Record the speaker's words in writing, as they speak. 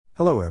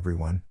Hello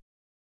everyone.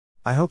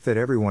 I hope that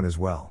everyone is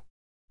well.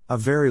 A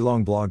very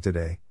long blog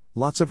today,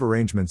 lots of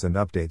arrangements and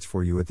updates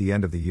for you at the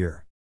end of the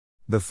year.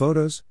 The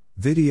photos,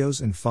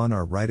 videos and fun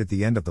are right at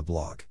the end of the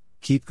blog.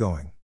 Keep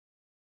going.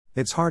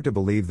 It's hard to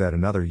believe that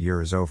another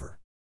year is over.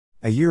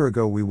 A year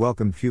ago we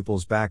welcomed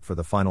pupils back for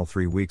the final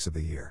 3 weeks of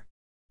the year.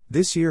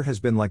 This year has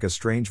been like a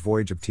strange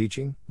voyage of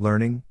teaching,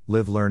 learning,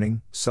 live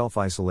learning,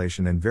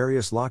 self-isolation and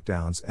various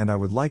lockdowns, and I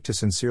would like to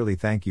sincerely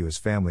thank you as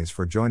families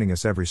for joining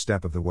us every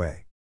step of the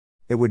way.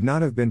 It would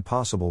not have been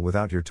possible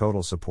without your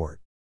total support.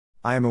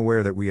 I am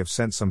aware that we have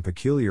sent some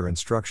peculiar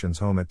instructions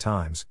home at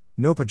times,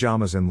 no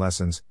pajamas in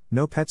lessons,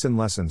 no pets in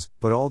lessons,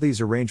 but all these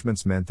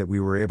arrangements meant that we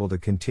were able to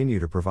continue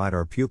to provide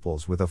our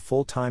pupils with a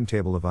full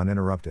timetable of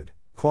uninterrupted,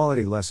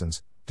 quality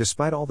lessons,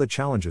 despite all the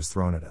challenges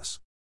thrown at us.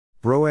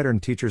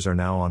 Broedern teachers are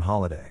now on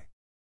holiday.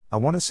 I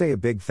want to say a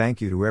big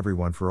thank you to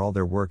everyone for all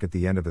their work at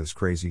the end of this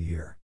crazy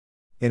year.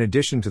 In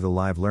addition to the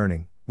live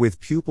learning, with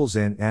pupils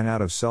in and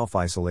out of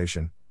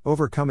self-isolation,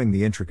 overcoming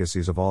the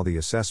intricacies of all the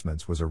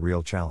assessments was a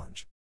real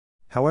challenge.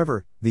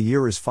 However, the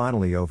year is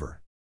finally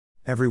over.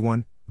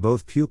 Everyone,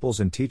 both pupils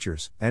and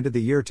teachers, ended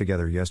the year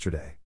together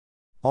yesterday.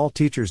 All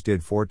teachers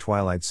did 4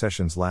 twilight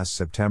sessions last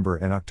September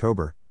and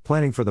October,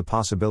 planning for the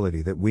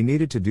possibility that we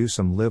needed to do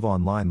some live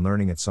online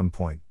learning at some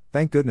point.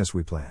 Thank goodness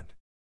we planned.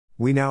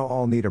 We now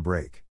all need a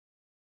break.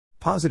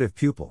 Positive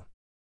pupil.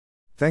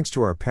 Thanks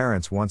to our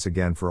parents once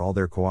again for all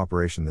their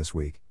cooperation this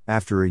week.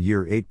 After a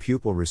year 8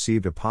 pupil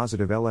received a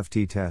positive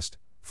LFT test,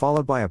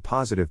 followed by a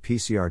positive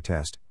PCR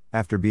test,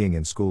 after being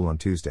in school on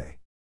Tuesday.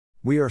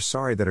 We are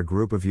sorry that a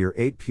group of year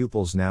 8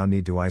 pupils now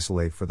need to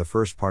isolate for the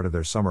first part of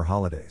their summer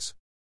holidays.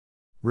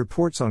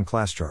 Reports on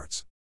class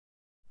charts.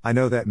 I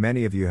know that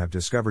many of you have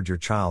discovered your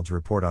child's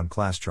report on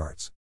class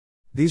charts.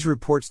 These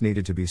reports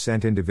needed to be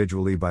sent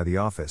individually by the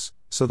office,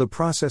 so the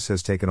process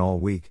has taken all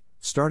week,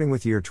 starting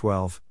with year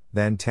 12,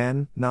 then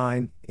 10,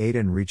 9, 8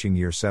 and reaching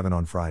year 7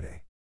 on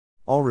Friday.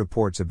 All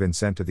reports have been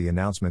sent to the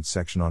announcements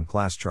section on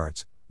class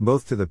charts,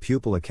 both to the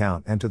pupil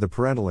account and to the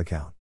parental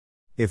account.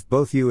 If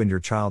both you and your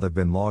child have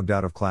been logged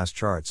out of class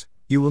charts,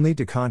 you will need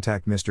to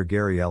contact Mr.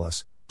 Gary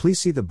Ellis. Please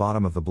see the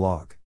bottom of the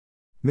blog.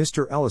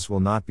 Mr. Ellis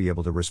will not be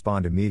able to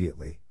respond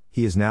immediately,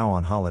 he is now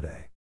on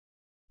holiday.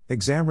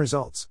 Exam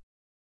results.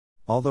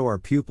 Although our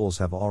pupils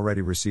have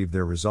already received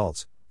their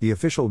results, the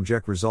official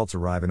JEC results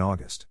arrive in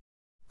August.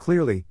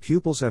 Clearly,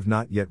 pupils have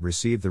not yet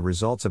received the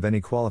results of any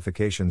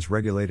qualifications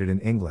regulated in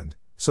England,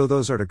 so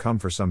those are to come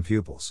for some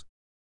pupils.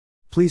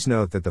 Please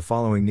note that the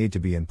following need to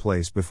be in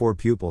place before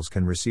pupils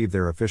can receive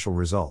their official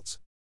results.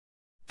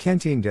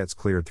 Canteen debts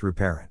cleared through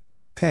parent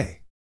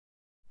pay.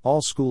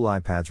 All school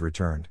iPads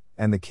returned,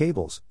 and the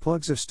cables,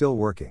 plugs are still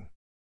working.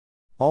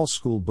 All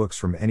school books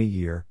from any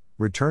year,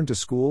 returned to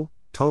school,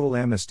 total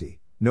amnesty,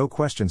 no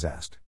questions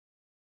asked.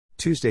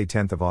 Tuesday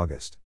 10th of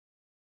August.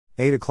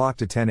 8 o'clock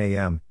to 10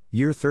 a.m.,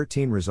 Year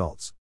 13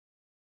 results.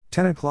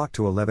 10 o'clock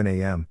to 11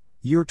 a.m.,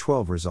 Year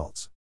 12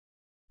 results.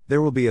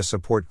 There will be a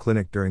support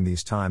clinic during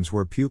these times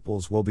where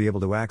pupils will be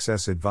able to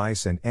access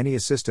advice and any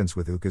assistance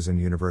with UCAs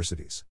and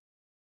universities.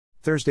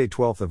 Thursday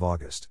 12th of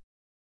August.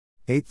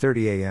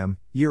 8:30 a.m.,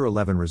 Year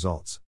 11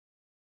 results.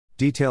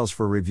 Details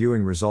for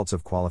reviewing results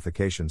of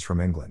qualifications from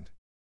England.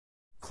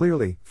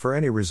 Clearly, for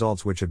any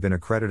results which have been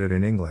accredited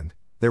in England,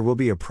 there will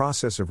be a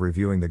process of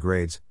reviewing the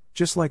grades,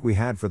 just like we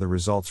had for the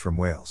results from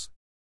Wales.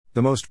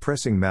 The most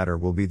pressing matter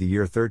will be the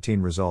Year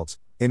 13 results,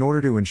 in order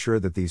to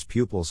ensure that these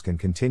pupils can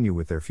continue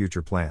with their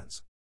future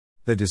plans.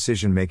 The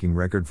decision-making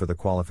record for the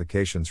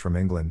qualifications from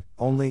England,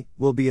 only,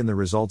 will be in the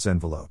results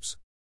envelopes.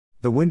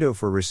 The window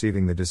for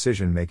receiving the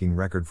decision-making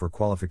record for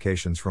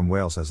qualifications from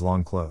Wales has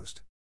long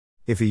closed.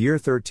 If a Year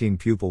 13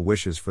 pupil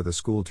wishes for the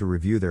school to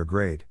review their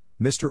grade,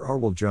 Mr.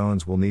 Arwell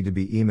Jones will need to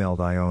be emailed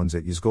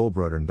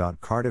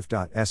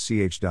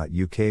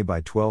iones@ysgolbrodern.cardiff.sch.uk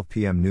by 12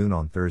 p.m. noon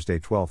on Thursday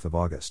 12th of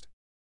August.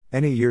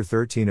 Any Year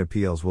 13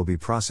 appeals will be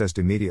processed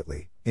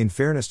immediately, in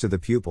fairness to the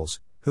pupils,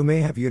 who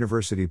may have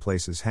university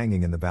places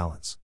hanging in the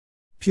balance.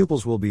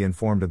 Pupils will be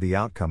informed of the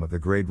outcome of the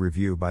grade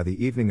review by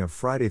the evening of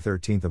Friday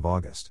 13th of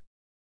August.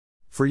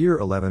 For Year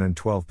 11 and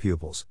 12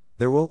 pupils,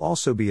 there will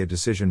also be a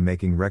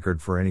decision-making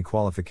record for any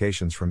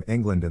qualifications from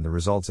England in the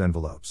results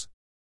envelopes.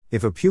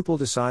 If a pupil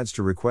decides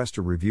to request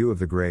a review of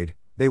the grade,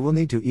 they will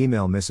need to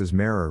email Mrs.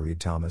 Mara Reed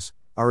Thomas,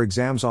 our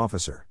exams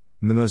officer,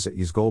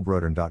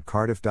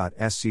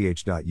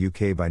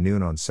 mimos@ysgolbrodern.cardiff.sch.uk by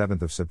noon on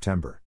 7th of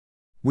September.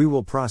 We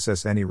will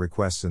process any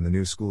requests in the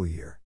new school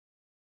year.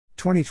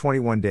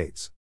 2021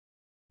 dates.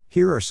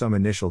 Here are some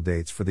initial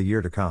dates for the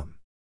year to come.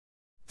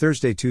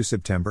 Thursday 2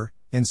 September,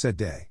 Inset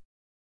Day.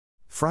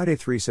 Friday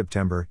 3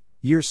 September,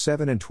 Years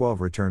 7 and 12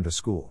 return to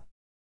school.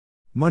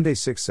 Monday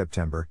 6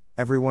 September,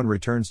 everyone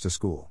returns to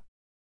school.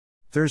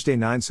 Thursday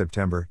 9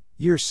 September,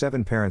 Year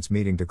 7 parents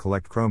meeting to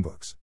collect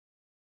Chromebooks.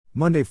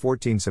 Monday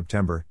 14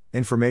 September,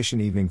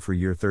 information evening for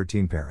Year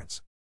 13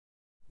 parents.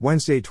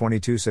 Wednesday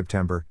 22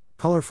 September,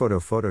 color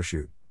photo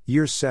shoot,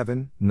 Years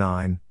 7,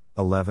 9,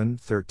 11,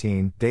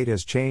 13, date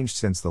has changed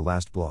since the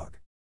last blog.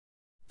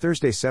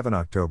 Thursday 7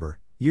 October,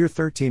 Year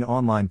 13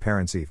 online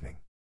parents evening.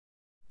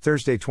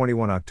 Thursday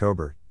 21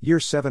 October, Year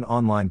 7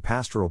 Online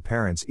Pastoral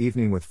Parents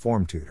Evening with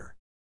Form Tutor.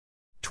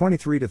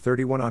 23 to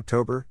 31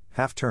 October,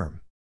 Half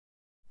Term.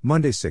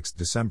 Monday 6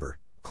 December,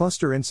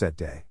 Cluster Inset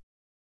Day.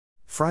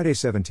 Friday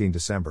 17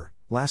 December,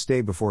 Last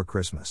Day Before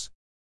Christmas.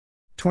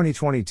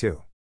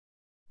 2022.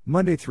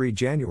 Monday 3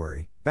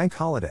 January, Bank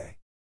Holiday.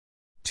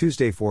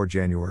 Tuesday 4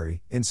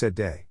 January, Inset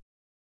Day.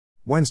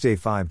 Wednesday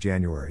 5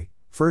 January,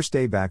 First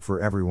Day Back for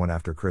everyone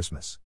after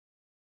Christmas.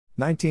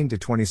 19 to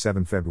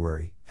 27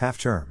 February, Half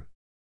Term.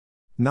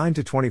 9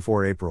 to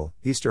 24 April,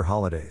 Easter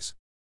Holidays.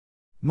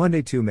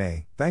 Monday 2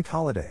 May, Bank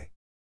Holiday.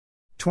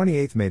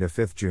 28 May to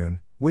 5 June,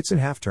 Whitsun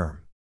Half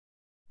Term.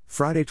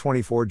 Friday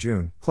 24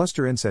 June,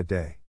 Cluster Inset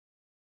Day.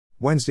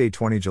 Wednesday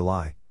 20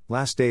 July,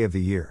 Last Day of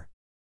the Year.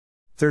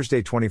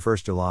 Thursday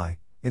 21st July,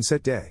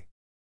 Inset Day.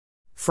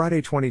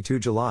 Friday 22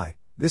 July,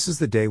 this is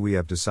the day we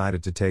have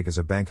decided to take as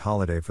a bank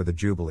holiday for the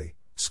Jubilee.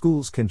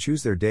 Schools can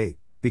choose their date,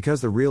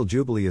 because the real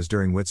Jubilee is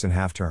during Whitsun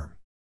Half Term.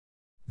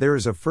 There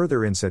is a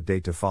further inset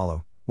date to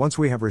follow, once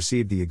we have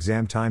received the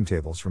exam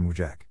timetables from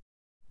WJEC.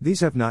 These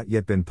have not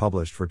yet been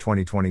published for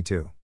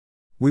 2022.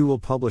 We will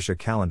publish a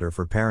calendar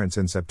for parents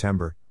in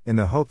September, in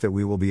the hope that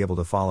we will be able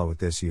to follow it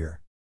this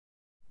year.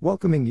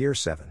 Welcoming Year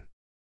 7.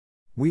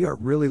 We are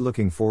really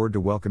looking forward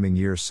to welcoming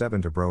Year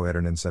 7 to Bro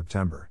Edern in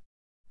September.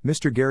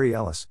 Mr. Gary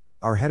Ellis,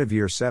 our head of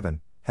Year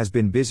 7, has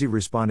been busy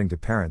responding to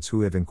parents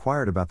who have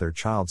inquired about their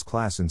child's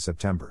class in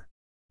September.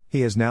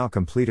 He has now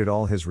completed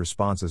all his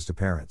responses to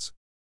parents.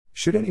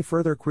 Should any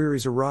further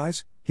queries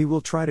arise, he will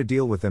try to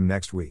deal with them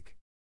next week.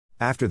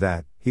 After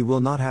that, he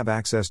will not have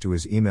access to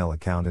his email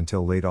account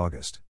until late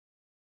August.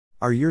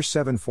 Our Year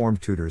 7 form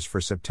tutors for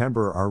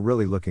September are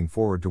really looking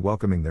forward to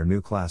welcoming their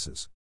new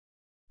classes.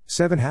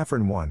 7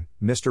 Hafren 1,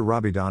 Mr.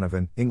 Robbie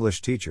Donovan,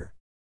 English teacher.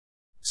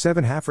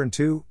 7 Hafren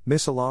 2,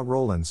 Miss Ala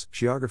Rowlands,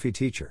 geography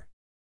teacher.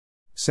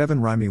 7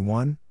 Rimy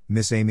 1,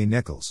 Miss Amy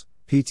Nichols,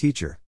 P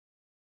teacher.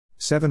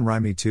 7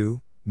 Rimy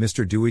 2,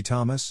 Mr. Dewey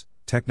Thomas,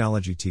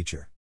 technology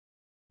teacher.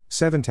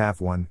 7 Taff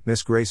 1,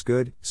 Miss Grace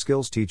Good,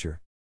 skills teacher.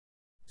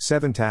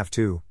 7 Taff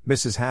 2,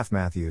 Mrs. Half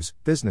Matthews,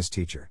 business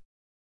teacher.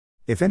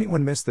 If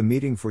anyone missed the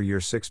meeting for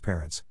Year 6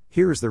 parents,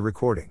 here is the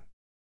recording.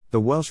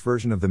 The Welsh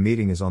version of the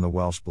meeting is on the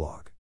Welsh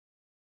blog.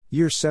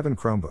 Year 7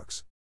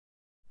 Chromebooks.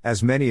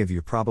 As many of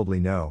you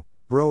probably know,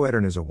 Bro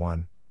Edern is a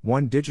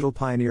one digital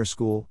pioneer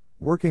school,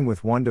 working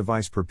with one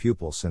device per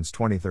pupil since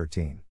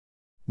 2013.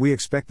 We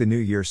expect the new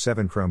Year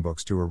 7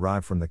 Chromebooks to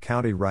arrive from the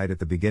county right at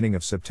the beginning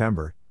of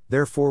September,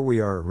 therefore we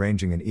are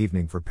arranging an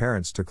evening for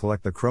parents to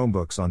collect the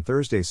Chromebooks on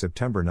Thursday,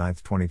 September 9,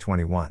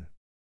 2021.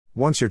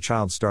 Once your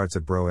child starts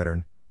at Bro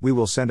Edern, we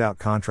will send out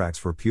contracts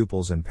for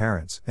pupils and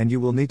parents, and you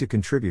will need to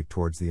contribute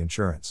towards the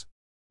insurance.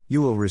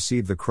 You will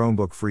receive the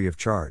Chromebook free of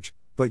charge,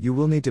 but you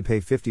will need to pay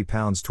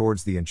 £50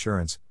 towards the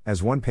insurance,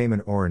 as one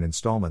payment or in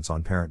installments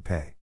on parent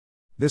pay.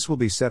 This will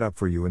be set up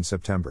for you in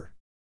September.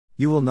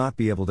 You will not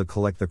be able to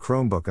collect the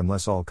Chromebook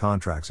unless all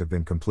contracts have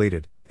been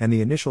completed, and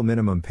the initial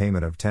minimum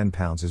payment of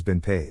 £10 has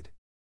been paid.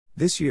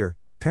 This year,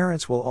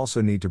 parents will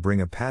also need to bring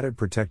a padded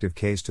protective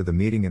case to the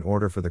meeting in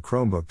order for the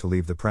Chromebook to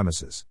leave the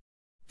premises.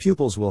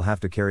 Pupils will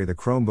have to carry the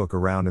Chromebook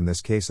around in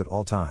this case at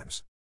all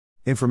times.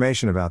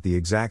 Information about the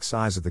exact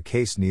size of the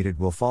case needed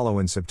will follow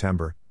in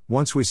September,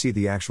 once we see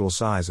the actual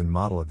size and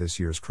model of this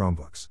year's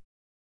Chromebooks.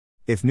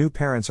 If new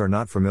parents are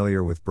not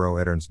familiar with Bro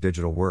Edern's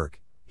digital work,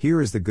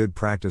 here is the good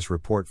practice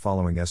report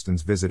following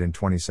Eston's visit in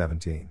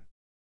 2017.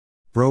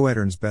 Bro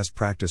Edern's Best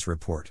Practice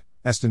Report,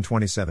 Eston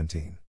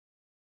 2017.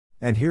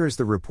 And here is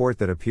the report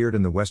that appeared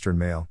in the Western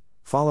Mail,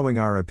 following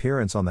our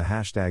appearance on the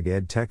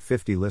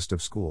 #EdTech50 list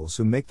of schools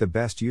who make the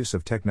best use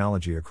of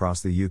technology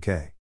across the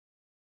UK.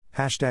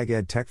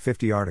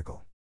 #EdTech50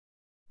 article.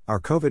 Our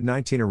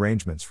COVID-19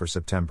 arrangements for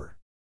September.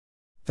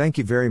 Thank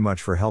you very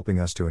much for helping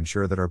us to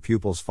ensure that our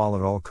pupils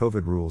followed all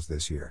COVID rules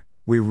this year.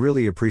 We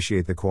really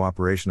appreciate the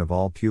cooperation of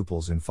all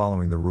pupils in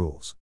following the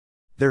rules.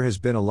 There has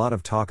been a lot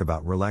of talk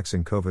about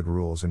relaxing COVID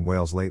rules in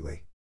Wales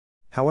lately.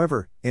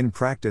 However, in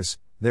practice,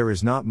 there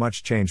is not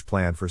much change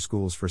planned for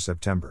schools for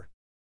September.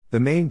 The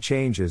main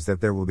change is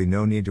that there will be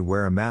no need to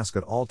wear a mask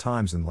at all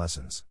times in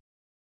lessons.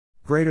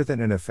 Greater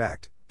than in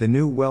effect, the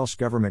new Welsh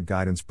Government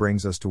guidance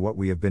brings us to what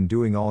we have been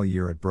doing all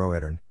year at Bro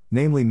Edern,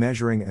 namely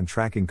measuring and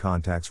tracking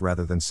contacts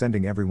rather than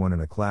sending everyone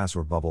in a class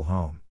or bubble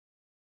home.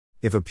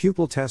 If a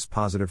pupil tests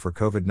positive for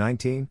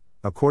COVID-19,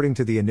 according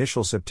to the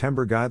initial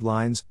September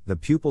guidelines, the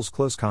pupil's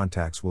close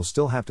contacts will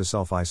still have to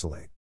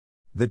self-isolate.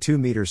 The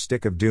 2-meter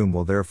stick of doom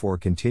will therefore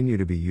continue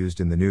to be used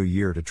in the new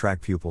year to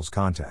track pupils'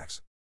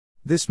 contacts.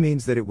 This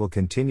means that it will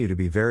continue to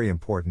be very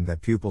important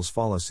that pupils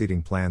follow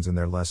seating plans in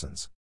their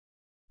lessons.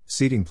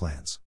 Seating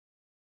plans.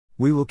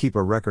 We will keep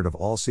a record of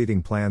all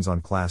seating plans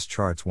on class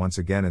charts once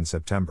again in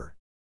September.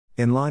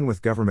 In line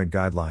with government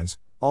guidelines,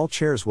 all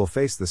chairs will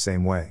face the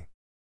same way.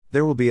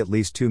 There will be at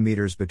least 2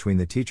 meters between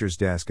the teacher's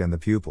desk and the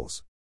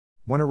pupils.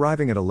 When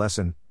arriving at a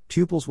lesson,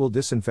 pupils will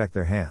disinfect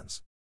their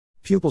hands.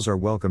 Pupils are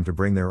welcome to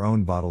bring their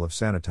own bottle of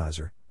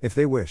sanitizer, if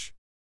they wish.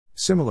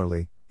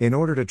 Similarly, in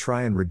order to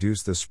try and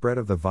reduce the spread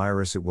of the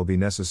virus, it will be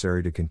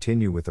necessary to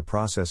continue with the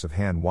process of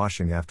hand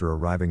washing after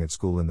arriving at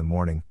school in the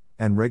morning,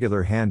 and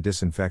regular hand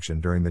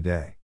disinfection during the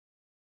day.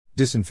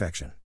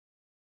 Disinfection.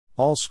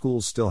 All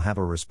schools still have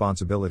a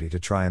responsibility to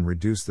try and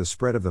reduce the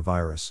spread of the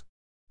virus.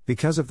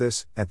 Because of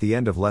this, at the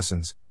end of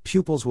lessons,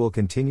 pupils will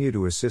continue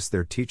to assist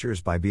their teachers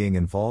by being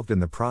involved in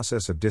the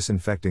process of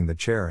disinfecting the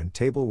chair and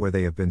table where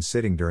they have been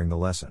sitting during the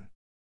lesson.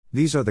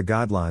 These are the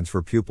guidelines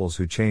for pupils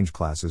who change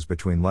classes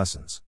between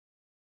lessons.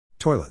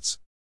 Toilets.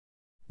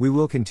 We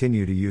will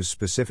continue to use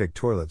specific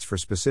toilets for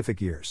specific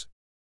years.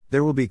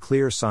 There will be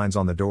clear signs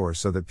on the doors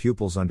so that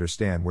pupils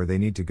understand where they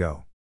need to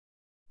go.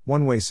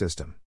 One-way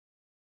system.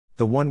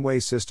 The one-way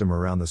system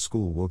around the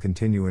school will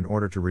continue in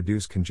order to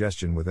reduce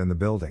congestion within the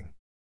building.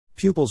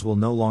 Pupils will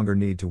no longer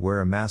need to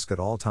wear a mask at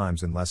all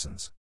times in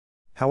lessons.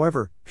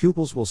 However,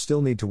 pupils will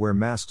still need to wear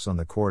masks on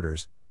the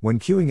corridors, when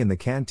queuing in the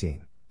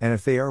canteen, and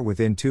if they are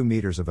within 2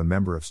 meters of a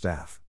member of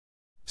staff.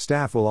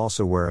 Staff will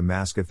also wear a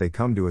mask if they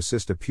come to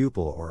assist a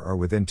pupil or are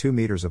within 2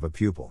 meters of a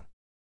pupil.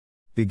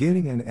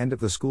 Beginning and end of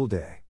the school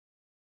day.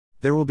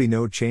 There will be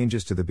no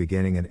changes to the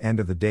beginning and end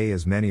of the day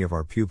as many of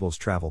our pupils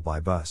travel by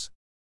bus.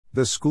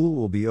 The school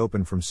will be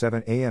open from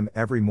 7 a.m.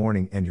 every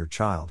morning and your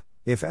child,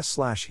 if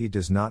he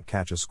does not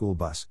catch a school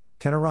bus,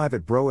 can arrive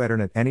at Bro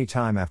Edern at any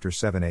time after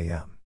 7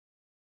 a.m.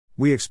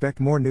 We expect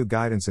more new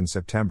guidance in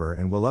September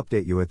and will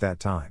update you at that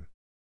time.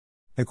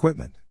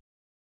 Equipment.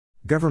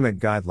 Government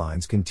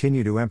guidelines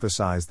continue to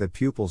emphasize that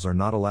pupils are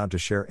not allowed to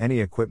share any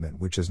equipment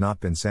which has not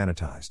been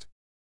sanitized.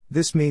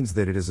 This means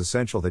that it is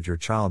essential that your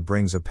child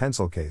brings a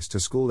pencil case to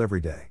school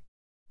every day.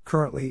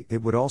 Currently,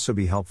 it would also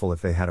be helpful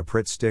if they had a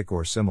Pritt stick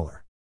or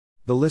similar.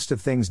 The list of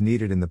things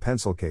needed in the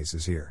pencil case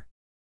is here.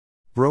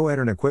 Bro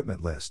Edern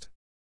equipment list.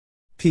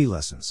 P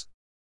lessons.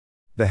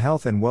 The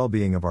health and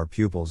well-being of our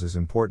pupils is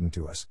important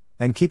to us,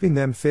 and keeping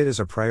them fit is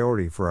a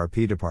priority for our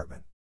P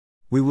department.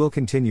 We will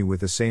continue with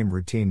the same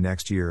routine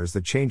next year as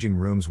the changing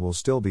rooms will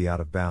still be out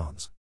of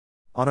bounds.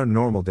 On a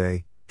normal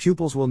day,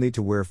 pupils will need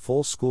to wear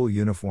full school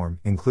uniform,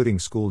 including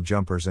school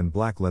jumpers and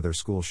black leather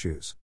school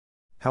shoes.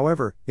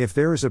 However, if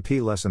there is a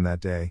P lesson that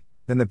day,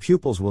 then the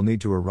pupils will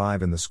need to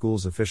arrive in the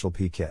school's official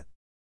P kit.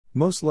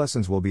 Most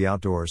lessons will be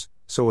outdoors,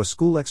 so a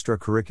school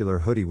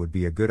extracurricular hoodie would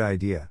be a good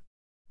idea.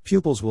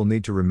 Pupils will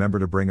need to remember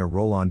to bring a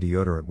roll-on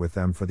deodorant with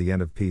them for the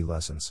end of P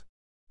lessons.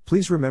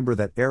 Please remember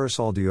that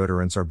aerosol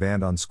deodorants are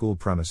banned on school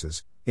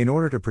premises, in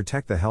order to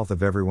protect the health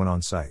of everyone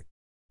on site.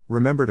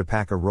 Remember to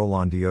pack a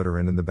roll-on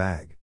deodorant in the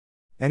bag.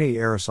 Any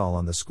aerosol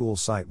on the school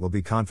site will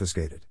be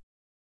confiscated.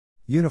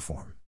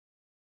 Uniform.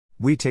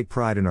 We take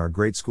pride in our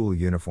great school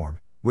uniform,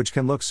 which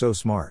can look so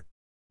smart.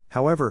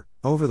 However,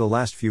 over the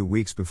last few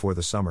weeks before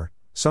the summer,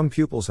 some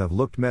pupils have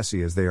looked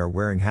messy as they are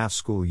wearing half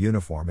school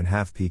uniform and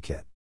half P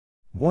kit.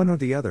 One or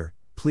the other,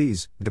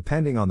 please,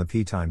 depending on the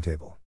P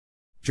timetable.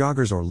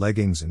 Joggers or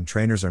leggings and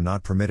trainers are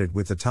not permitted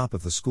with the top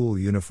of the school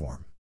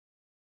uniform.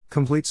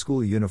 Complete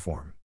school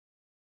uniform.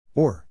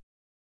 Or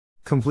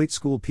complete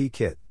school P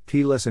kit,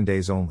 P lesson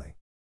days only.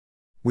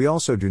 We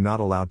also do not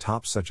allow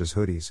tops such as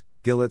hoodies,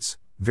 gillets,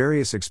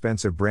 various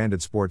expensive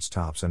branded sports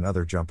tops and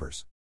other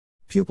jumpers.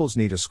 Pupils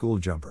need a school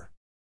jumper.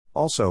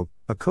 Also,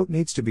 a coat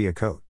needs to be a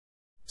coat.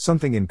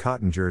 Something in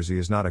cotton jersey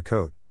is not a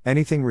coat,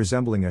 anything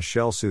resembling a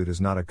shell suit is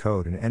not a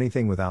coat, and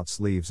anything without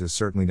sleeves is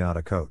certainly not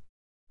a coat.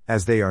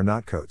 As they are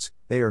not coats,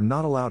 they are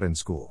not allowed in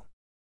school.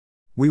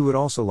 We would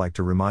also like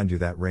to remind you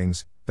that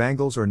rings,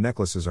 bangles or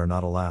necklaces are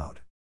not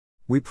allowed.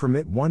 We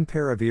permit one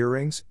pair of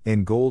earrings,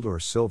 in gold or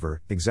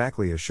silver,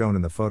 exactly as shown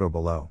in the photo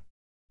below.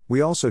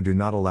 We also do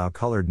not allow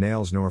colored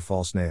nails nor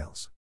false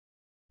nails.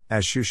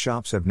 As shoe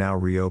shops have now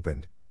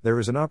reopened, there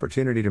is an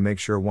opportunity to make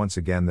sure once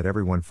again that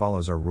everyone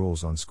follows our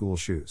rules on school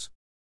shoes.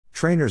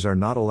 Trainers are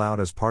not allowed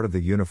as part of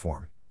the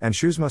uniform, and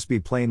shoes must be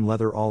plain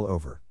leather all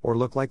over, or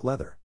look like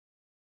leather.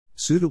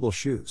 Suitable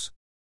shoes.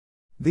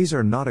 These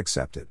are not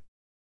accepted.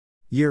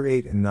 Year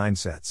 8 and 9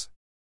 sets.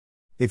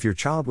 If your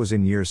child was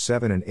in years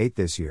 7 and 8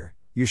 this year,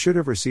 you should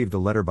have received a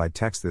letter by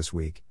text this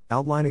week,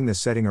 outlining the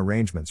setting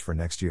arrangements for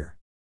next year.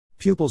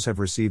 Pupils have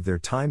received their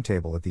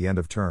timetable at the end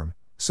of term,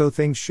 so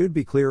things should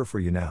be clearer for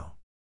you now.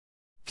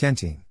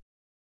 Canteen.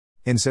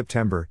 In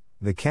September,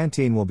 the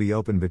canteen will be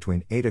open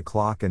between 8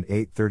 o'clock and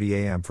 8:30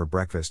 a.m. for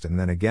breakfast and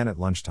then again at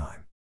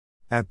lunchtime.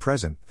 At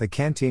present, the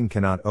canteen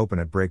cannot open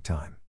at break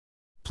time.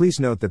 Please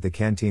note that the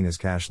canteen is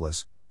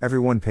cashless,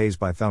 everyone pays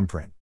by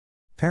thumbprint.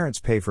 Parents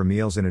pay for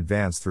meals in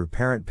advance through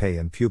Parent Pay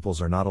and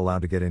pupils are not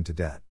allowed to get into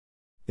debt.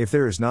 If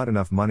there is not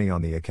enough money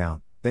on the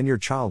account, then your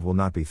child will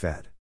not be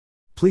fed.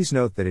 Please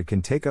note that it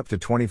can take up to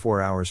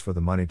 24 hours for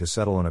the money to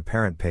settle on a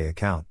Parent Pay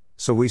account,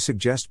 so we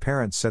suggest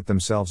parents set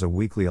themselves a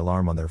weekly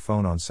alarm on their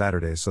phone on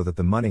Saturdays so that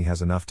the money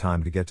has enough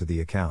time to get to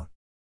the account.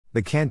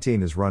 The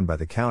canteen is run by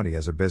the county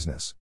as a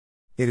business.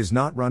 It is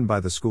not run by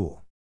the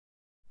school.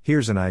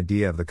 Here's an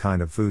idea of the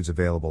kind of foods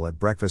available at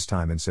breakfast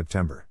time in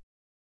September.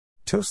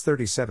 Toast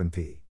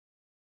 37p.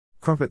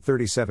 Crumpet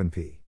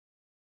 37p.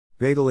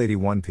 Bagel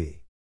 81p.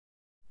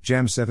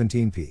 Jam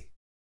 17p.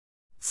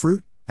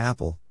 Fruit,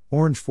 apple,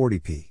 orange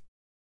 40p.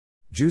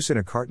 Juice in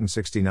a carton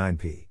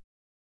 69p.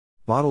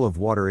 Bottle of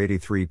water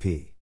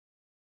 83p.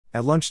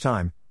 At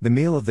lunchtime, the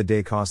meal of the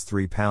day costs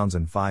 £3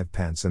 and 5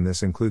 pence and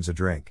this includes a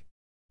drink.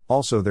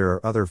 Also, there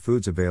are other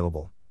foods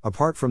available,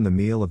 apart from the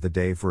meal of the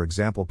day, for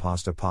example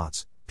pasta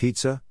pots,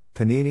 pizza,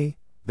 panini,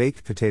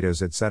 baked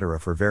potatoes etc.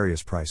 for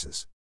various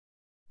prices.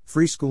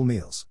 Free school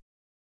meals.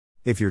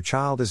 If your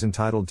child is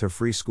entitled to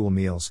free school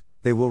meals,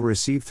 they will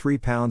receive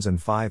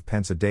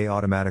 £3.05 a day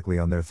automatically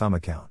on their thumb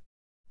account.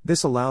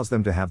 This allows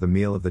them to have the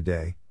meal of the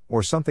day,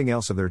 or something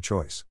else of their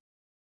choice.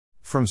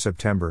 From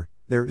September,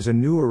 there is a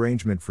new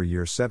arrangement for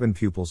Year 7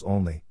 pupils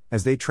only,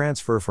 as they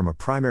transfer from a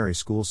primary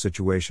school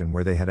situation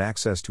where they had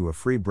access to a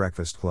free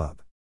breakfast club.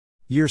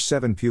 Year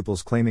 7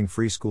 pupils claiming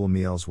free school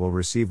meals will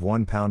receive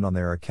 £1 on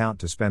their account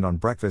to spend on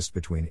breakfast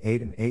between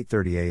 8 and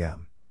 8:30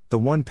 a.m. The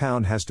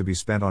 £1 has to be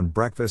spent on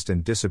breakfast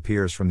and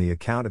disappears from the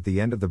account at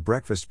the end of the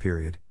breakfast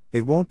period.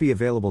 It won't be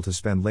available to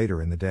spend later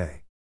in the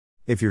day.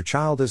 If your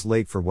child is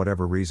late for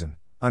whatever reason,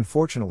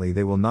 unfortunately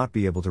they will not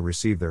be able to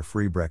receive their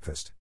free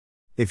breakfast.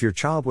 If your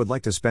child would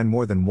like to spend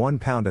more than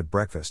 £1 at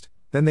breakfast,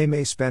 then they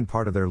may spend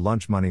part of their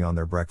lunch money on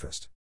their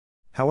breakfast.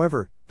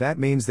 However, that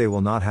means they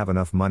will not have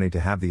enough money to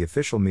have the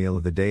official meal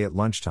of the day at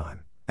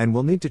lunchtime, and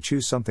will need to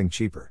choose something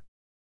cheaper.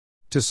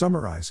 To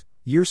summarize,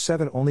 Year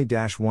 7 only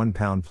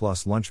 £1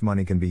 plus lunch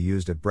money can be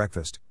used at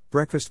breakfast.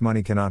 Breakfast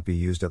money cannot be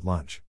used at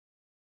lunch.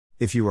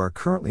 If you are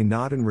currently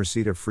not in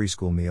receipt of free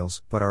school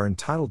meals but are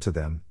entitled to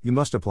them, you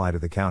must apply to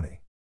the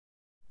county.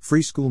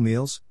 Free school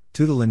meals,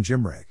 Tootle and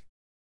Jimreg.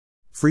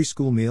 Free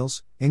school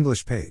meals,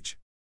 English page.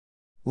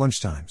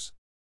 Lunchtimes.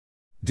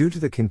 Due to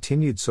the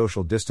continued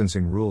social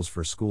distancing rules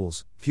for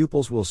schools,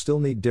 pupils will still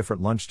need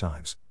different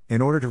lunchtimes,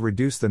 in order to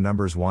reduce the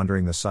numbers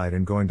wandering the site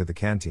and going to the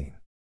canteen.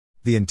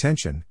 The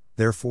intention,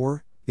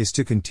 therefore, is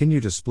to continue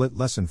to split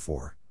Lesson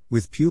 4,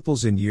 with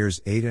pupils in Years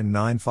 8 and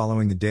 9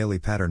 following the daily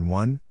pattern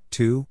 1,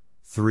 2,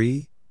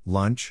 3,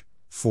 lunch,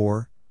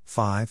 4,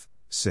 5,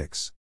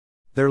 6.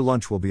 Their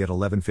lunch will be at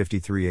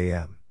 11:53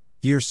 a.m.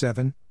 Year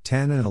 7,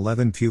 10 and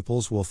 11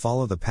 pupils will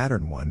follow the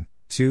pattern 1,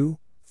 2,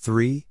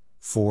 3,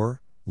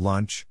 4,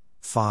 lunch,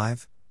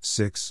 5,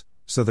 6,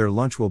 so their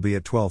lunch will be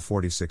at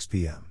 12:46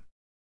 p.m.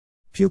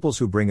 Pupils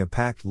who bring a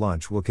packed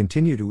lunch will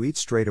continue to eat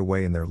straight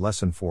away in their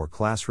Lesson 4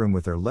 classroom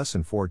with their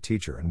Lesson 4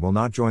 teacher and will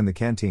not join the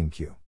canteen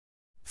queue.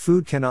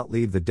 Food cannot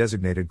leave the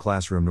designated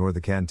classroom nor the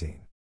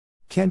canteen.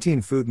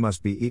 Canteen food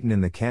must be eaten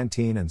in the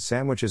canteen, and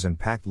sandwiches and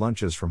packed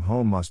lunches from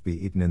home must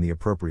be eaten in the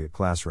appropriate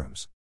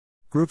classrooms.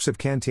 Groups of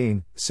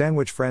canteen,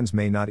 sandwich friends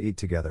may not eat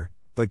together,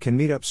 but can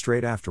meet up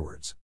straight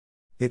afterwards.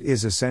 It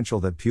is essential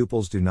that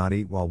pupils do not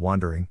eat while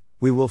wandering.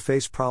 We will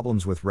face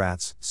problems with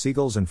rats,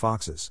 seagulls and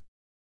foxes.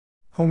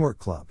 Homework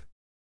Club.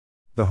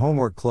 The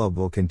Homework Club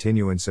will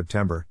continue in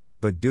September,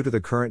 but due to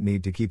the current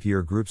need to keep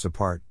year groups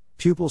apart,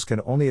 pupils can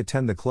only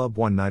attend the club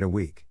one night a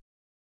week.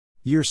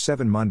 Year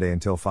 7 Monday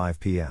until 5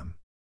 p.m.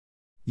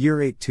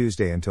 Year 8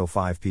 Tuesday until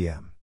 5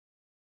 p.m.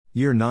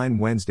 Year 9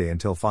 Wednesday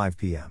until 5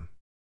 p.m.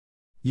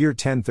 Year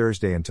 10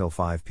 Thursday until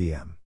 5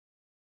 p.m.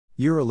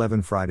 Year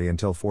 11 Friday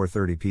until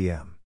 4:30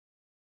 p.m.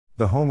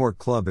 The Homework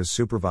Club is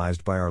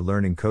supervised by our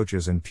learning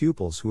coaches, and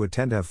pupils who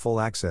attend have full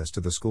access to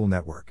the school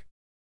network.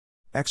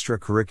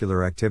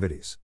 Extracurricular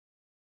activities.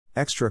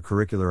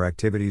 Extracurricular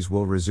activities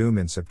will resume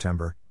in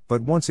September,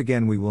 but once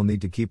again we will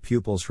need to keep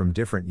pupils from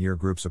different year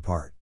groups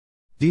apart.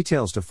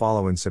 Details to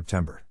follow in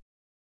September.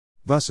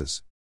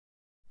 Buses.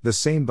 The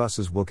same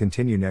buses will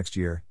continue next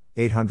year: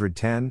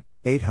 810,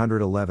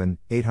 811,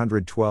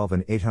 812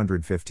 and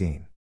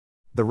 815.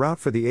 The route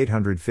for the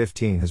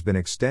 815 has been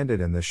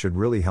extended, and this should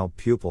really help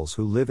pupils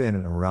who live in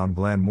and around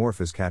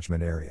Glenmorph's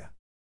catchment area.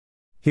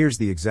 Here's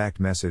the exact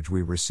message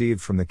we received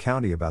from the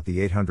county about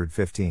the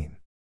 815.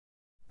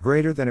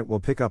 Greater than it will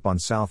pick up on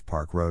South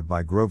Park Road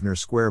by Grosvenor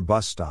Square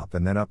bus stop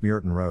and then up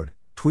Muirton Road,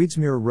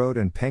 Tweedsmuir Road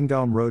and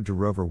Pengdom Road to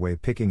Rover Way,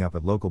 picking up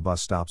at local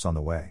bus stops on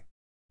the way.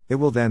 It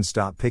will then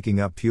stop picking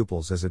up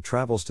pupils as it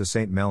travels to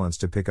St. Mellons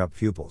to pick up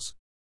pupils.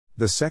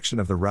 The section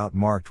of the route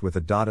marked with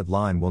a dotted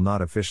line will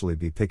not officially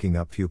be picking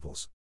up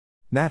pupils.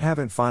 Nat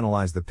haven't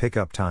finalized the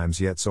pickup times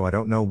yet, so I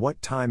don't know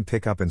what time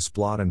pickup in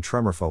Splott and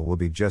Tremorfell will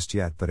be just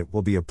yet, but it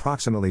will be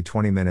approximately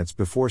 20 minutes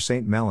before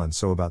St. Mellons,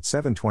 so about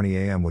 7:20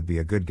 a.m. would be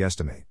a good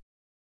guesstimate.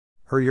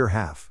 Her Year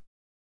Half.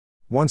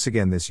 Once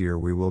again this year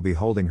we will be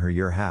holding Her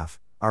Year Half,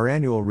 our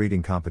annual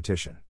reading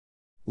competition.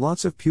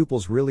 Lots of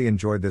pupils really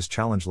enjoyed this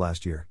challenge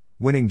last year,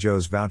 winning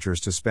Joe's vouchers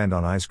to spend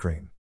on ice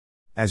cream.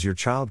 As your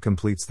child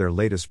completes their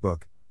latest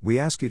book, we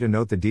ask you to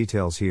note the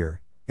details here,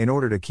 in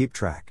order to keep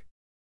track.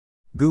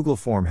 Google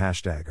Form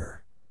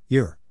 #Her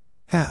Year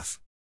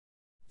Half.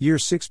 Year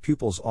 6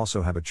 pupils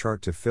also have a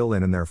chart to fill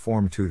in, and their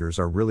form tutors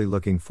are really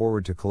looking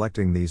forward to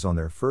collecting these on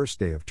their first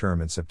day of term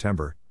in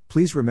September.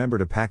 Please remember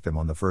to pack them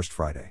on the first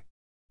Friday.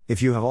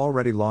 If you have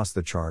already lost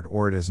the chart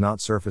or it has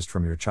not surfaced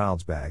from your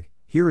child's bag,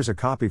 here is a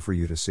copy for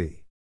you to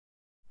see.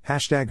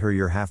 #Her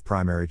Year Half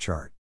Primary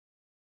Chart.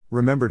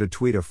 Remember to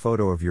tweet a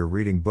photo of your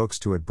reading books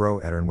to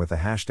 @BroEdern with the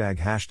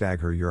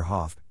 #Her Year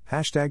Half,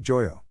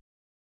 #Joyo.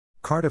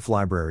 Cardiff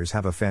Libraries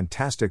have a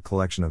fantastic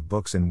collection of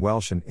books in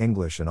Welsh and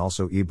English, and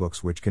also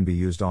ebooks which can be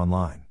used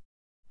online.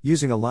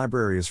 Using a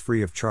library is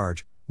free of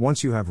charge.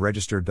 Once you have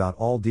registered,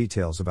 all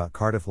details about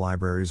Cardiff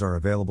Libraries are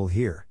available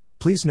here.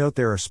 Please note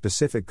there are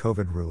specific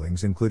COVID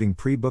rulings including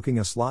pre-booking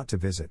a slot to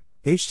visit,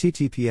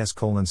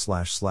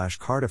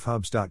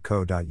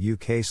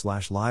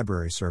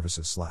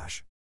 https://cardiffhubs.co.uk/library-services/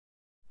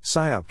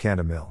 SIOP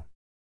Canta Mill.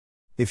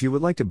 If you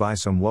would like to buy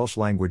some Welsh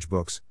language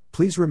books,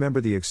 please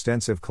remember the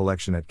extensive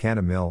collection at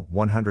Canta Mill,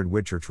 100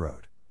 Whitchurch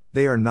Road.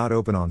 They are not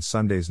open on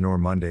Sundays nor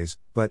Mondays,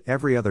 but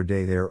every other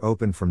day they are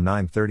open from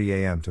 9:30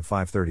 a.m. to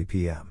 5:30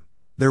 p.m.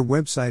 Their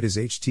website is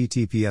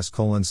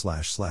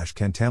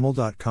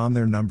https://cantamil.com.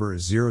 Their number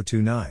is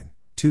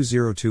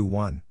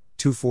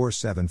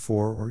 029-2021-2474,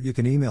 or you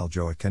can email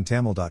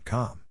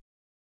joe@cantamil.com.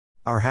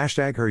 Our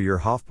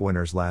 #HerYearHof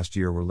winners last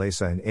year were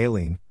Lisa and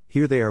Aileen.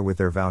 Here they are with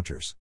their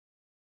vouchers.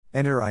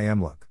 Enter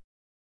IAMLOok.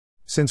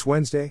 Since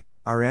Wednesday,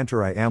 our Enter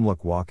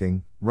IAMLOok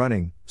walking,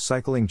 running,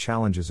 cycling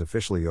challenge is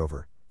officially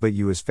over, but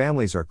you as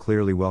families are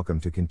clearly welcome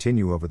to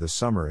continue over the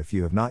summer if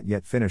you have not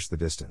yet finished the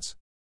distance.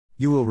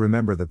 You will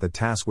remember that the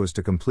task was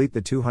to complete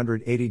the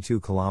 282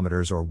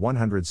 kilometers or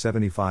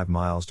 175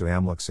 miles to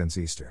Amlwch since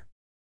Easter.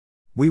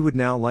 We would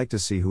now like to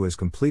see who has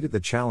completed the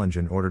challenge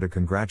in order to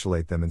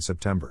congratulate them in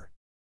September.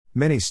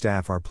 Many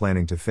staff are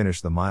planning to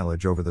finish the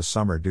mileage over the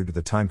summer due to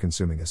the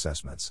time-consuming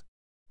assessments.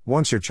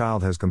 Once your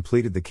child has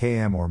completed the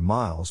km or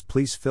miles,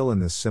 please fill in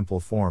this simple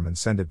form and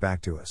send it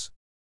back to us.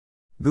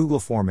 Google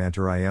Form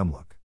Enter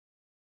IAMLOok.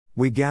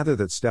 We gather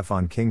that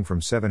Stefan King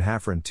from Seven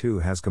Hafren 2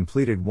 has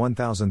completed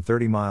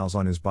 1,030 miles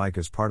on his bike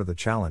as part of the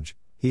challenge.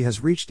 He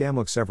has reached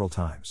Amlwch several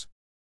times.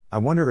 I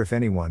wonder if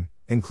anyone,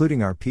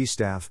 including our P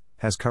staff,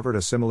 has covered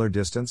a similar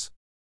distance?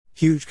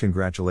 Huge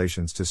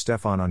congratulations to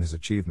Stefan on his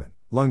achievement.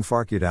 Lung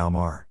Farkjud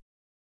Almar.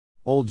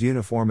 Old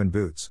uniform and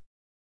boots.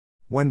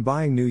 When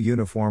buying new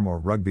uniform or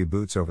rugby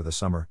boots over the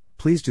summer,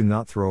 please do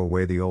not throw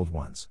away the old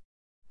ones.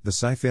 The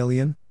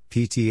Cyphalian,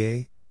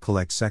 PTA,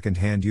 collect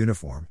second-hand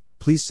uniform.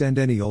 Please send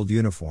any old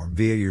uniform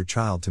via your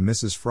child to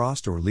Mrs.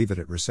 Frost or leave it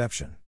at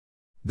reception.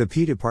 The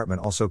P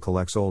department also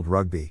collects old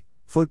rugby,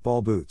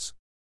 football boots.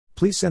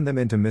 Please send them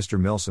in to Mr.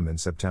 Milsom in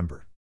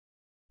September.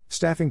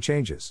 Staffing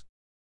changes.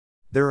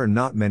 There are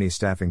not many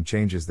staffing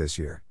changes this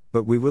year,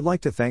 but we would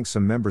like to thank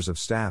some members of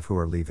staff who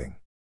are leaving.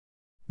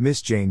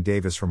 Miss Jane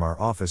Davis from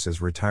our office is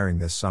retiring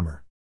this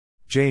summer.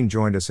 Jane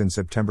joined us in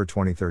September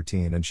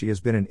 2013 and she has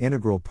been an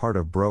integral part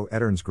of Bro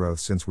Edern's growth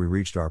since we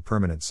reached our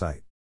permanent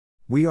site.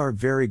 We are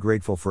very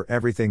grateful for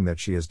everything that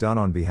she has done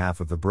on behalf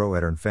of the Bro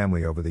Edern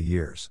family over the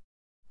years.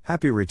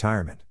 Happy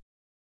retirement.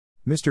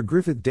 Mr.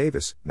 Griffith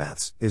Davis,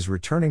 Maths, is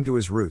returning to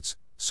his roots,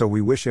 so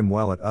we wish him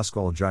well at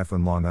Uskall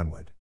Gyfun Long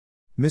Unwood.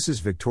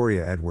 Mrs.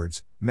 Victoria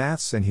Edwards,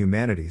 Maths and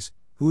Humanities,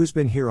 who has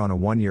been here on a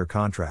 1-year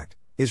contract,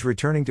 is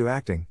returning to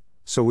acting,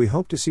 so we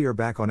hope to see her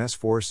back on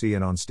S4C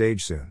and on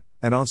stage soon,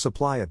 and on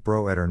supply at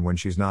Bro Edern when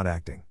she's not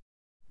acting.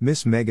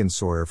 Miss Megan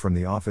Sawyer from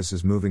the office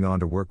is moving on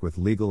to work with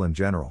Legal and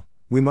General.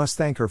 We must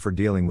thank her for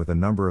dealing with a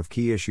number of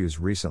key issues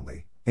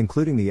recently,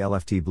 including the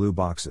LFT blue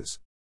boxes.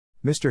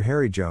 Mr.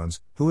 Harry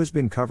Jones, who has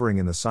been covering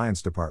in the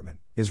science department,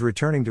 is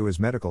returning to his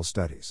medical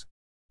studies.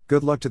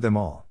 Good luck to them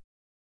all.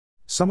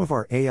 Some of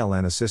our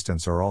ALN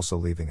assistants are also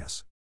leaving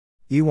us.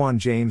 Ewan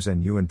James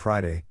and Ewan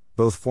Priday,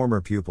 both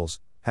former pupils,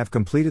 have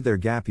completed their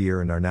gap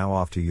year and are now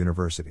off to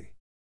university.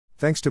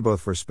 Thanks to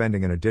both for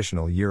spending an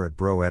additional year at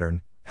Bro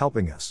Edern,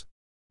 helping us.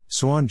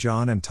 Swan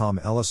John and Tom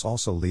Ellis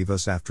also leave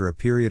us after a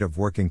period of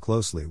working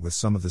closely with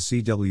some of the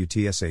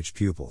CWTSH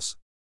pupils.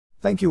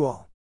 Thank you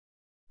all.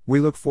 We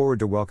look forward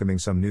to welcoming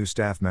some new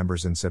staff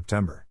members in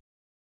September.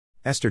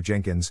 Esther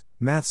Jenkins,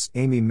 Maths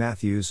Amy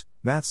Matthews,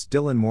 Maths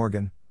Dylan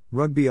Morgan,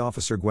 Rugby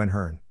Officer Gwen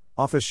Hearn,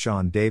 Office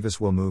Sean Davis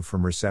will move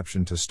from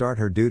reception to start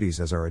her duties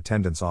as our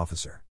attendance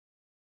officer.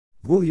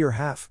 Gwyl Yr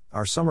Haf,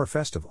 our summer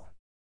festival.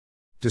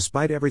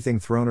 Despite everything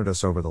thrown at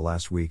us over the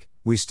last week,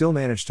 we still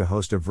managed to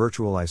host a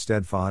virtual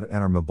Eisteddfod and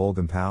our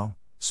Mabolgan Pow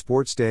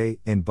Sports Day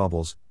in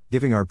Bubbles,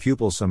 giving our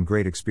pupils some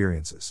great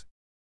experiences.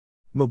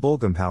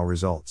 Mabolgan Pow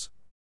results.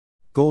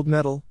 Gold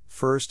medal,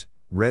 first,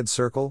 Red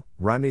Circle,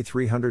 Rhymney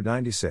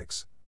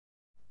 396.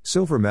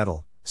 Silver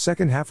medal,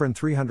 second Hafren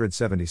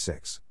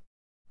 376.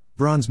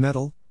 Bronze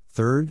medal,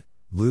 third,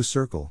 Blue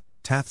Circle,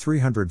 Taff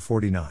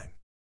 349.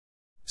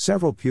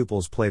 Several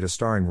pupils played a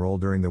starring role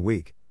during the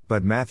week,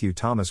 but Matthew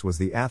Thomas was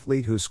the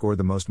athlete who scored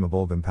the most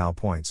Mabolgan Pow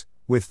points,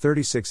 with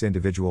 36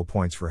 individual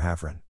points for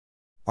Hafren.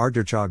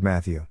 Ardurchog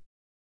Matthew.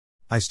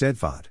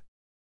 Eisteddfod.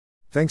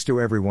 Thanks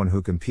to everyone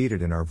who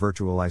competed in our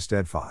virtual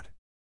Eisteddfod.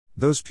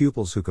 Those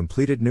pupils who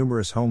completed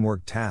numerous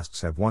homework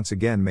tasks have once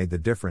again made the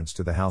difference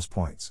to the house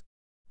points.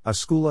 A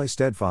school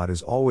Eisteddfod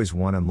is always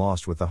won and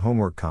lost with the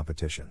homework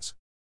competitions.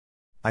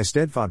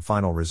 Eisteddfod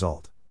final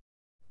result.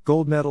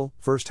 Gold medal,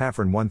 first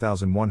Hafren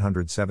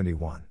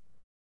 1171.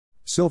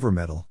 Silver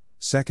medal,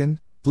 second,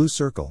 Blue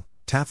Circle,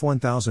 Taff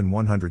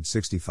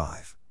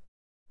 1165.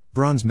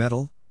 Bronze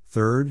medal,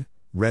 third,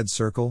 Red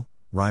Circle,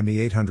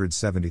 Rhymney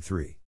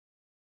 873.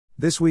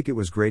 This week it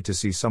was great to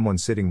see someone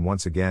sitting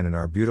once again in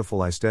our beautiful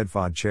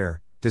Eisteddfod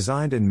chair,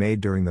 designed and made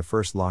during the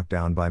first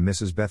lockdown by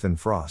Mrs. Bethan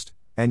Frost,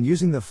 and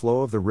using the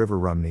flow of the River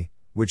Rhymney,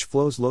 which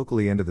flows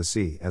locally into the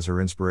sea, as her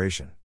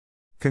inspiration.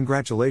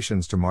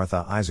 Congratulations to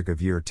Martha Isaac of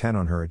Year 10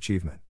 on her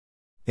achievement.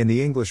 In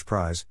the English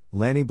prize,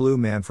 Lanny Blue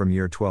Man from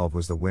Year 12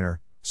 was the winner,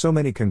 so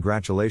many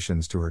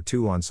congratulations to her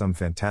too on some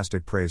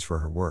fantastic praise for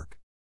her work.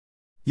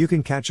 You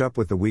can catch up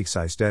with the week's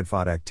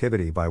ISTEDFOD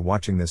activity by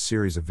watching this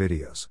series of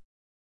videos.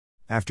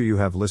 After you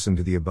have listened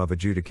to the above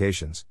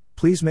adjudications,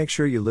 please make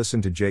sure you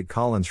listen to Jake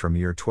Collins from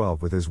Year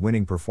 12 with his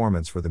winning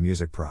performance for the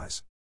music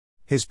prize.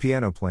 His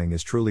piano playing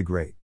is truly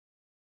great.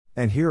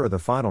 And here are the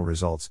final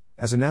results,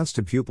 as announced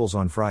to pupils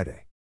on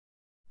Friday.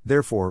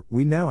 Therefore,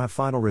 we now have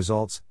final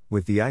results,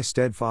 with the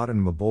ISTEDFOD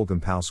and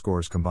Mabolgan PAL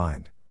scores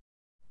combined.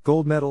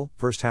 Gold medal,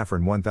 first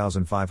Hafren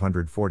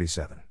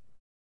 1547.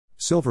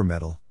 Silver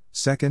medal,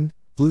 second,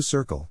 Blue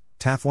Circle,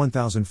 TAF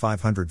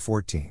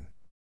 1514.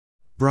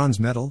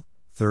 Bronze medal,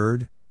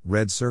 third,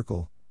 Red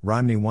Circle,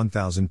 Rhymney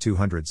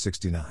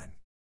 1269.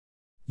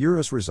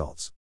 Euros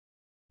results.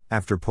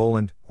 After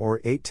Poland,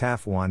 or 8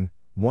 TAF 1,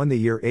 won the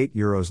Year 8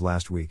 Euros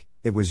last week,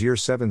 it was Year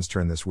 7's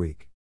turn this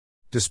week.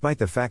 Despite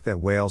the fact that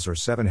Wales or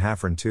 7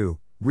 Hafren 2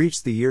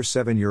 reached the Year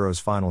 7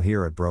 Euros final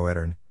here at Bro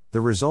Edern,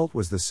 the result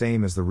was the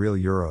same as the real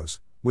Euros,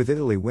 with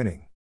Italy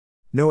winning.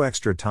 No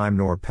extra time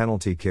nor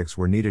penalty kicks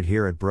were needed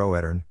here at Bro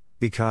Edern,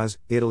 because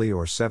Italy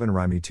or 7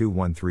 Rhymney 2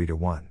 won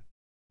 3-1.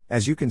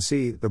 As you can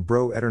see, the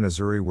Bro Edern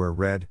Azzurri were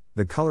red,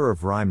 the color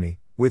of Rhymney,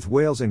 with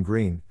Wales in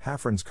green,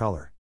 Hafren's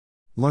color.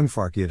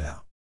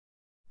 Lungfarkjedau.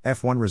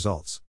 F1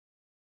 results.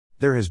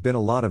 There has been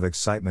a lot of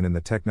excitement in the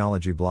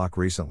technology block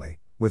recently,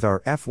 with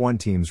our F1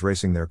 teams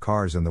racing their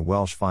cars in the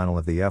Welsh final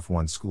of the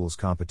F1 schools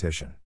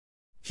competition.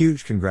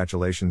 Huge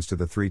congratulations to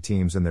the 3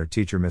 teams and their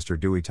teacher Mr.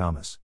 Dewey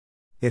Thomas.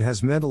 It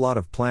has meant a lot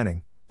of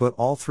planning, but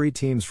all 3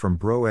 teams from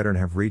Bro Edern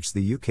have reached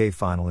the UK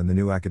final in the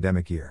new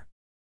academic year.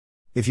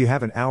 If you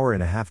have an hour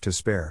and a half to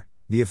spare,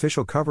 the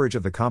official coverage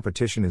of the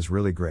competition is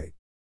really great.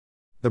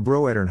 The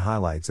Bro Edern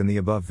highlights in the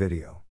above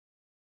video.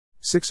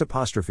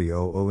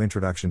 6'00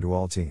 Introduction to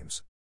all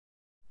teams.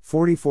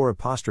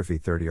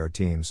 44'30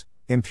 teams,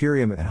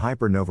 Imperium and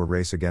Hypernova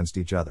race against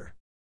each other.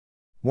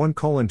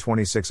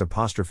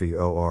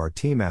 1:26'0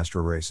 Team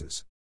Astra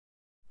races.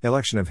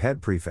 Election of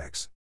head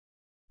prefects.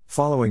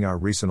 Following our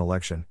recent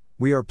election,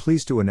 we are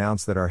pleased to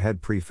announce that our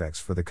head prefects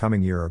for the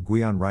coming year are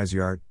Gwion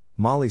Riziart,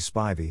 Molly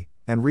Spivey,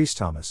 and Rhys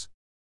Thomas.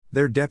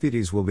 Their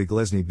deputies will be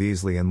Glesney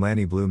Beasley and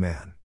Lanny Blue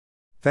Man.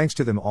 Thanks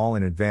to them all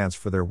in advance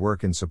for their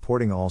work in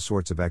supporting all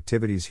sorts of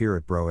activities here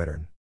at Bro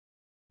Edern.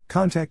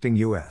 Contacting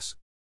US.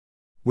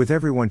 With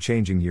everyone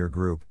changing year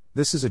group,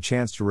 this is a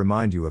chance to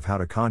remind you of how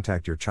to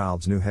contact your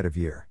child's new head of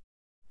year.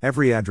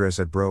 Every address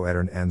at Bro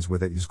Edern ends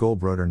with at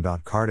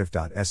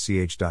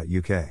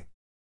usgolbrodern.cardiff.sch.uk.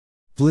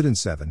 Bliden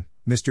 7,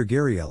 Mr.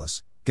 Gary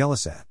Ellis,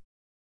 Gellisat.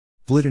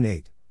 Bliden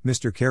 8,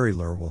 Mr. Kerry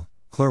Lurwell,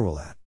 Clerwell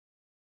at.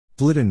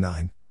 Bliden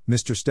 9,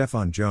 Mr.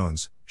 Stefan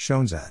Jones,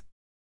 Schoensat.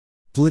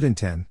 Bliden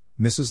 10,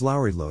 Mrs.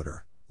 Lowry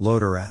Loader,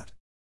 Loader at.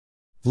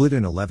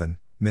 Bliden 11,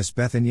 Miss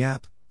Bethan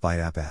Yap,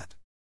 Byap at.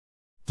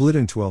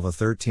 Bliden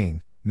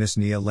 12-13, Miss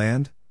Nia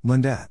Land,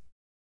 Landat.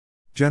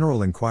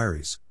 General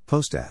inquiries,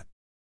 post at.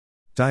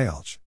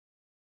 Dialch.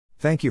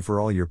 Thank you for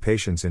all your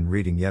patience in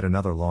reading yet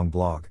another long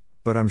blog,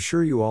 but I'm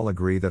sure you all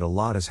agree that a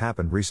lot has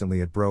happened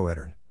recently at Bro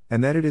Edern,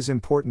 and that it is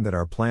important that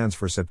our plans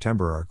for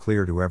September are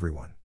clear to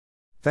everyone.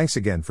 Thanks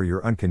again for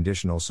your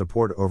unconditional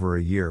support over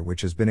a year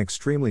which has been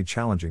extremely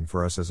challenging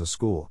for us as a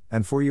school,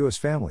 and for you as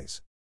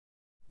families.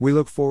 We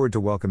look forward to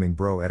welcoming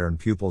Bro Edern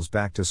pupils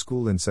back to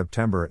school in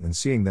September and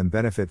seeing them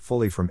benefit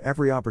fully from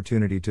every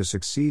opportunity to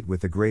succeed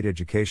with the great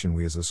education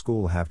we as a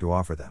school have to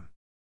offer them.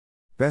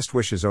 Best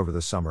wishes over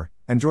the summer,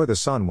 enjoy the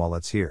sun while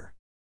it's here.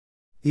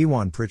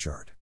 Ewan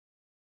Pritchard.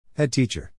 Head Teacher.